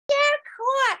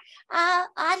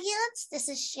Audience, this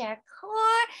is Cher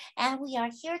Kore, and we are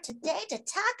here today to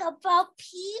talk about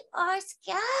PR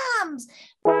scams.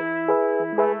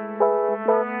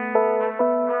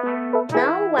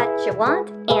 Know what you want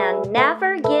and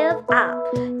never give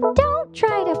up. Don't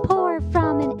try to pour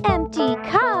from an empty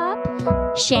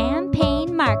cup.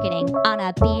 Champagne marketing on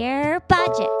a beer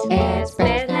budget. It's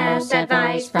business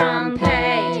advice from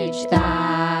Paige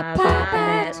the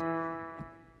Puppet.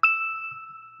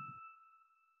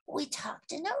 We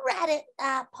talked in a Reddit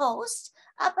post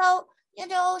about,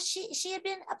 she had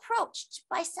been approached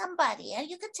by somebody, and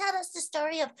you could tell us the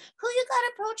story of who you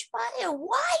got approached by and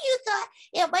why you thought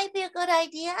it might be a good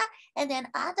idea. And then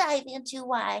I'll dive into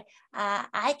why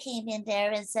I came in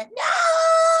there and said,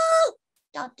 no,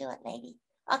 don't do it, lady.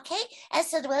 Okay, and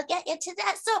so we'll get into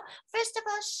that. So first of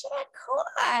all, Cher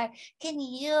Kore, can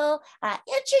you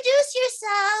introduce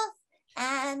yourself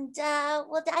and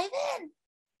we'll dive in.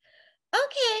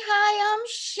 Okay, hi, I'm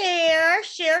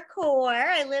Cher Kore.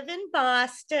 I live in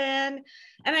Boston,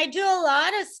 and I do a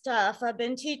lot of stuff. I've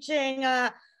been teaching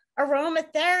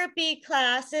aromatherapy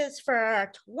classes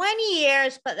for 20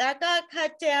 years, but that got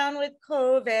cut down with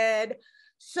COVID.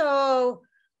 So,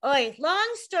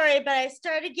 long story, but I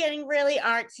started getting really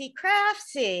artsy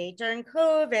craftsy during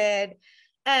COVID.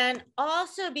 And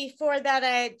also before that, I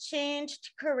had changed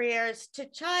careers to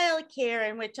childcare,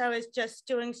 in which I was just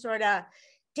doing sort of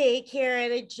daycare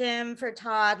at a gym for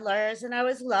toddlers, and I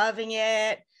was loving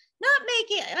it.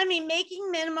 Making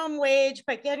minimum wage,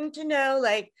 but getting to know,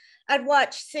 I'd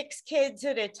watch 6 kids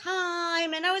at a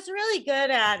time, and I was really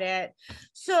good at it.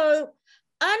 So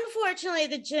unfortunately,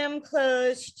 the gym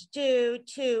closed due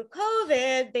to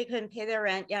COVID. They couldn't pay their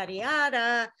rent, yada,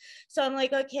 yada. So I'm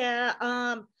like, okay,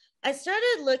 I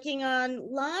started looking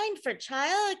online for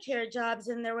childcare jobs,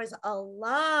 and there was a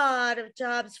lot of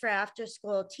jobs for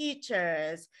after-school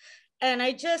teachers. And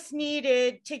I just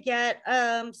needed to get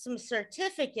some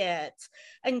certificates.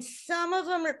 And some of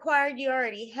them required you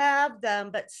already have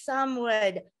them, but some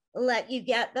would let you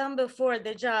get them before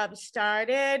the job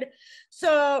started.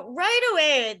 So right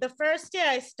away, the first day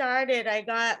I started, I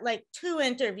got 2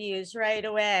 interviews right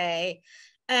away.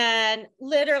 And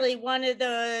literally one of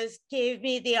those gave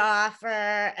me the offer,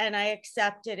 and I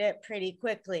accepted it pretty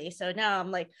quickly. So now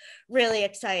I'm really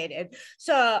excited.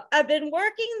 So I've been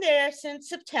working there since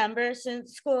September,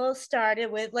 since school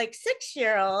started, with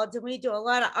 6-year-olds, and we do a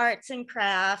lot of arts and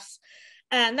crafts.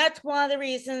 And that's one of the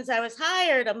reasons I was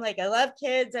hired. I'm I love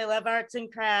kids. I love arts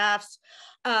and crafts.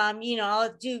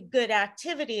 I'll do good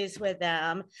activities with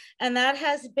them. And that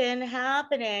has been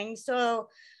happening. So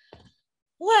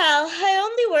well, I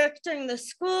only work during the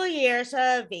school year, so I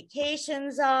have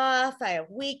vacations off, I have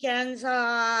weekends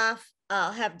off,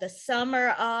 I'll have the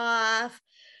summer off.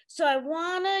 So I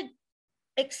want to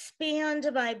expand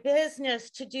my business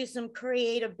to do some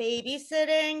creative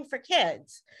babysitting for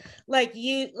kids.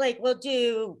 We'll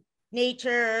do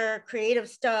nature, creative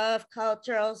stuff,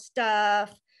 cultural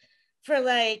stuff for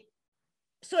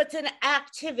so it's an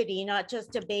activity, not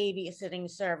just a babysitting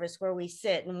service where we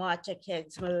sit and watch a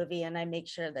kid's movie and I make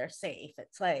sure they're safe.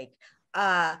 It's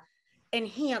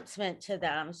enhancement to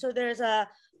them. So there's a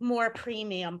more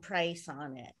premium price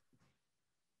on it.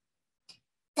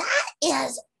 That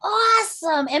is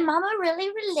awesome. And Mama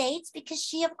really relates because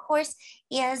she, of course,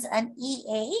 is an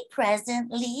EA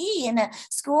presently in a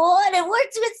school and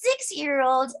works with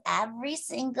 6-year-olds every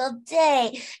single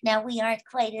day. Now, we aren't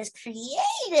quite as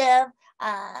creative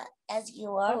as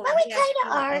you are, but we kind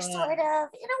of are, sort of,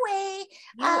 in a way,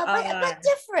 but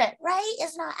different, right?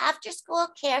 It's not after school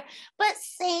care, but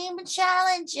same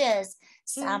challenges.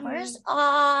 Summers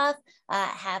off,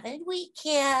 having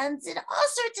weekends, and all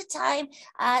sorts of time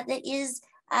that is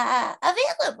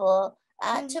available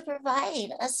to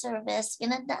provide a service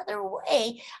in another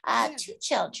way to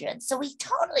children. So we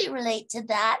totally relate to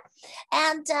that.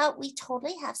 And we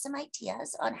totally have some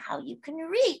ideas on how you can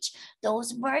reach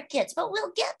those markets. But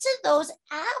we'll get to those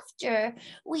after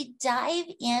we dive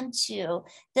into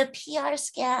the PR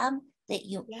scam that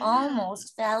you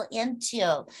almost fell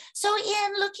into. So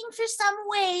in looking for some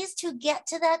ways to get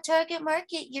to that target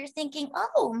market, you're thinking,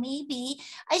 oh, maybe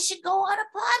I should go on a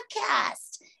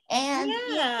podcast. And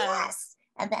yes.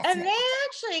 And they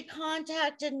actually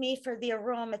contacted me for the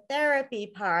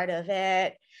aromatherapy part of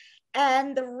it.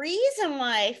 And the reason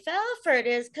why I fell for it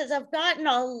is because I've gotten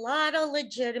a lot of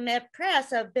legitimate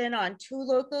press. I've been on 2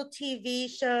 local TV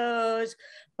shows,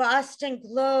 Boston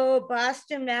Globe,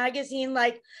 Boston Magazine,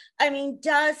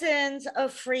 dozens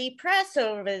of free press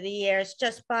over the years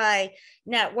just by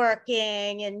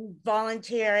networking and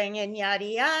volunteering and yada,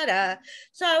 yada.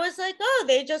 So I was like, oh,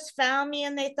 they just found me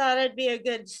and they thought it'd be a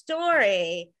good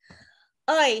story.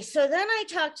 So then I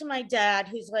talked to my dad,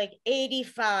 who's like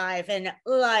 85 and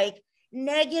like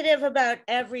negative about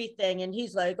everything. And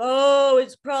he's like, oh,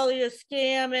 it's probably a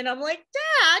scam. And I'm like,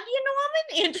 Dad,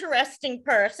 I'm an interesting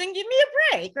person. Give me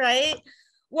a break, right?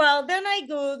 Well, then I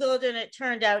Googled and it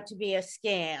turned out to be a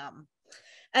scam.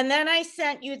 And then I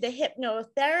sent you the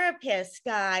hypnotherapist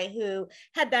guy who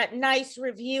had that nice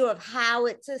review of how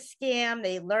it's a scam.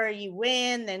 They lure you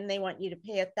in, then they want you to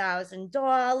pay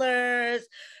 $1,000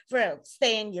 for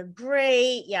saying you're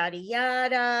great, yada,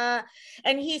 yada.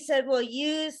 And he said, well,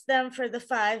 use them for the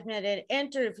 5-minute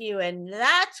interview. And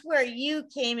that's where you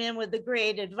came in with the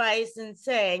great advice and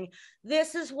saying,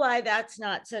 this is why that's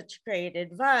not such great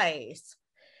advice.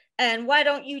 And why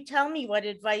don't you tell me what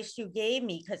advice you gave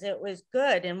me? Because it was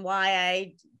good and why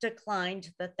I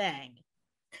declined the thing.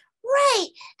 Right.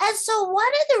 And so one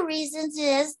of the reasons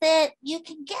is that you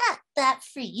can get that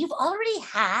free. You've already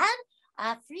had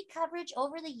free coverage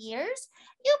over the years.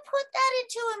 You put that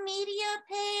into a media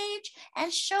page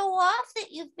and show off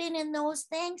that you've been in those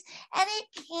things, and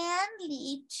it can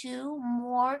lead to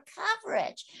more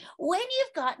coverage. When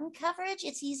you've gotten coverage,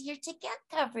 it's easier to get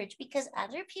coverage because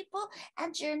other people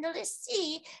and journalists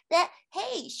see that,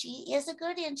 hey, she is a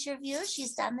good interviewer.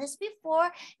 She's done this before.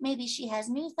 Maybe she has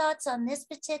new thoughts on this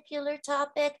particular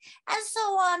topic, and so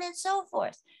on and so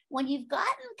forth. When you've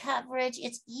gotten coverage,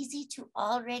 it's easy to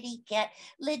already get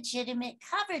legitimate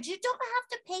coverage. You don't have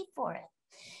to pay for it.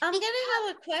 I'm going to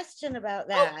have a question about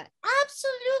that. Oh,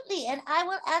 absolutely. And I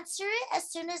will answer it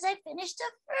as soon as I finish the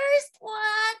first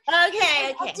one.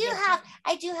 Okay.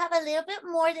 I do have a little bit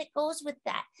more that goes with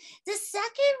that. The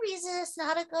second reason it's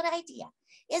not a good idea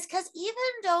is because even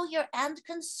though your end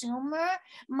consumer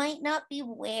might not be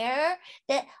aware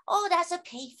that, oh, that's a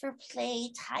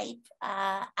pay-for-play type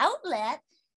outlet,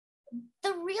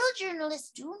 the real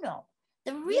journalists do know.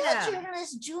 The real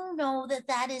journalists do know that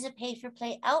that is a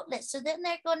pay-for-play outlet. So then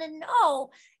they're going to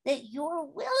know that you're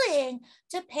willing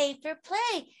to pay for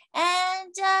play.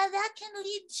 And that can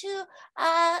lead to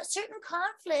certain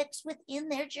conflicts within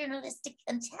their journalistic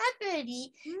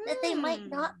integrity that they might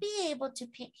not be able to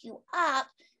pick you up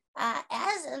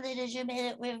as a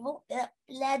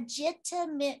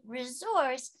legitimate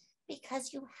resource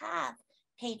because you have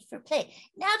paid for play.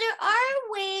 Now, there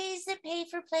are ways that pay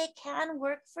for play can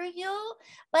work for you,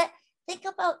 but think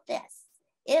about this.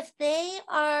 If they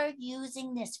are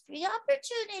using this free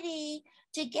opportunity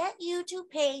to get you to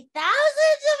pay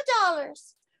thousands of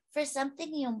dollars for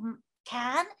something you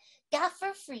can get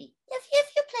for free, if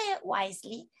you play it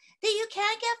wisely, that you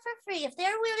can get for free, if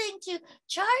they're willing to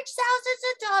charge thousands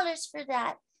of dollars for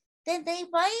that, then they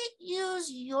might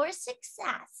use your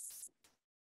success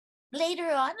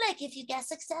later on, like if you get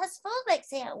successful, like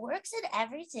say it works in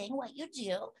everything, what you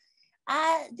do,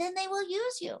 then they will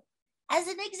use you as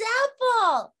an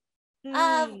example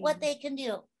of what they can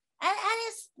do. And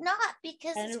it's not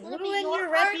because and it's going to ruin be your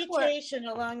reputation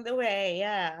along the way.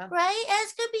 Yeah. Right? And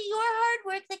it's going to be your hard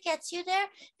work that gets you there.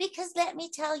 Because let me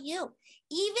tell you,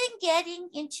 even getting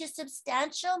into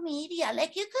substantial media,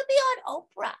 like you could be on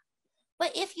Oprah,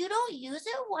 but if you don't use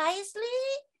it wisely,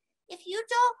 if you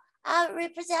don't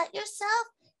represent yourself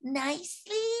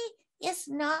nicely, it's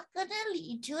not going to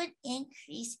lead to an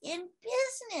increase in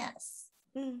business.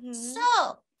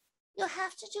 So you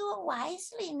have to do it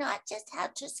wisely, not just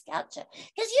helter skelter,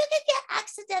 because you can get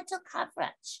accidental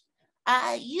coverage.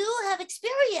 You have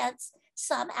experienced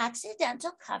some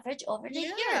accidental coverage over the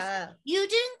years. You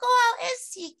didn't go out and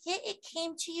seek it. It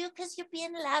came to you because you're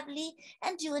being lovely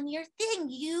and doing your thing.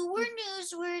 You were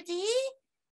newsworthy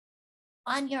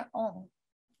on your own.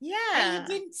 And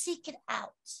you didn't seek it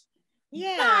out.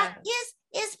 But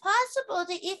it's possible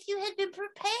that if you had been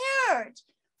prepared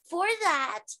for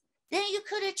that, then you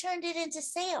could have turned it into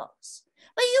sales.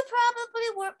 But you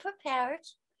probably weren't prepared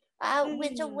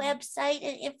with a website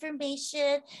and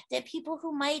information that people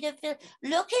who might have been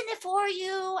looking for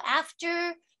you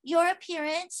after your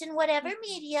appearance in whatever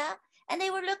media, and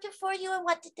they were looking for you, and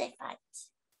what did they find?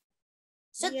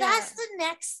 So that's the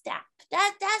next step.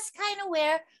 That's kind of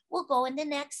where we'll go in the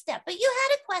next step. But you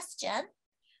had a question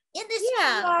in this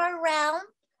PR realm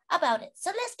about it. So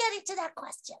let's get into that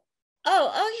question.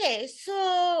 Oh, okay.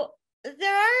 So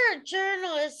there are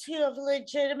journalists who have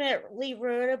legitimately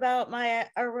wrote about my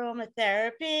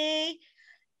aromatherapy.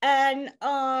 And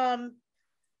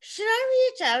should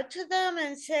I reach out to them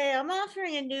and say, I'm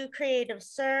offering a new creative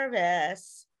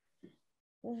service?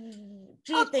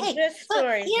 Do you think this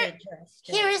story is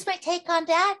interesting? Here is my take on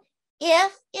that.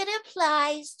 If it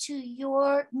applies to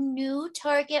your new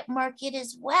target market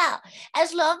as well,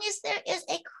 as long as there is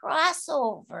a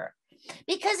crossover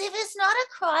Because if it's not a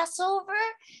crossover,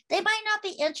 they might not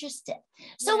be interested.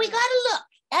 So we got to look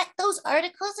at those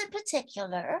articles in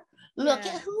particular, look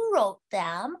at who wrote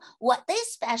them, what they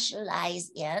specialize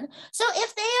in. So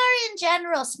if they are in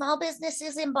general small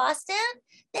businesses in Boston,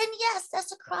 then yes,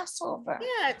 that's a crossover.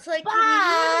 Yeah, it's like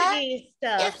community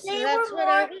stuff. If they were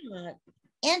more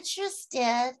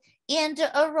interested in the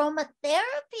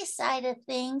aromatherapy side of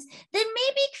things, then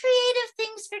maybe creative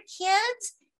things for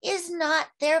kids is not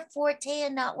their forte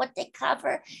and not what they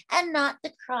cover and not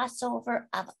the crossover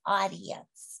of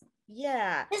audience.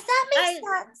 Yeah. Does that make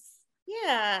sense?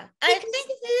 Yeah. I think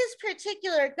these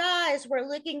particular guys were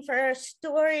looking for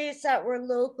stories that were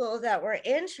local, that were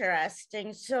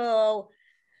interesting. So,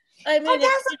 I mean, it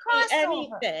could be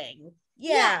anything.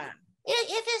 Yeah.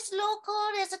 If it's local,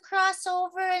 there's a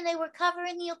crossover and they were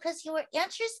covering you because you were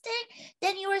interesting,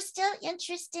 then you were still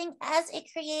interesting as a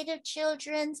creative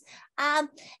children's. And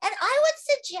I would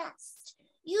suggest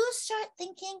you start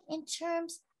thinking in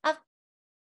terms of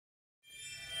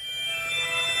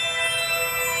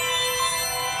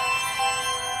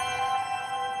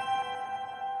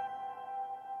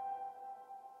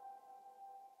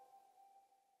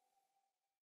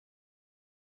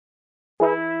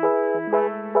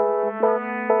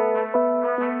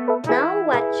Know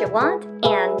what you want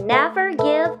and never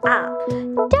give up.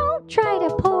 Don't try to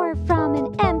pour from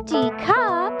an empty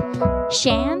cup.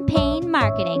 Champagne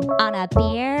marketing on a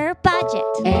beer budget.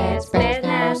 It's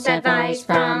business advice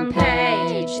from Paige.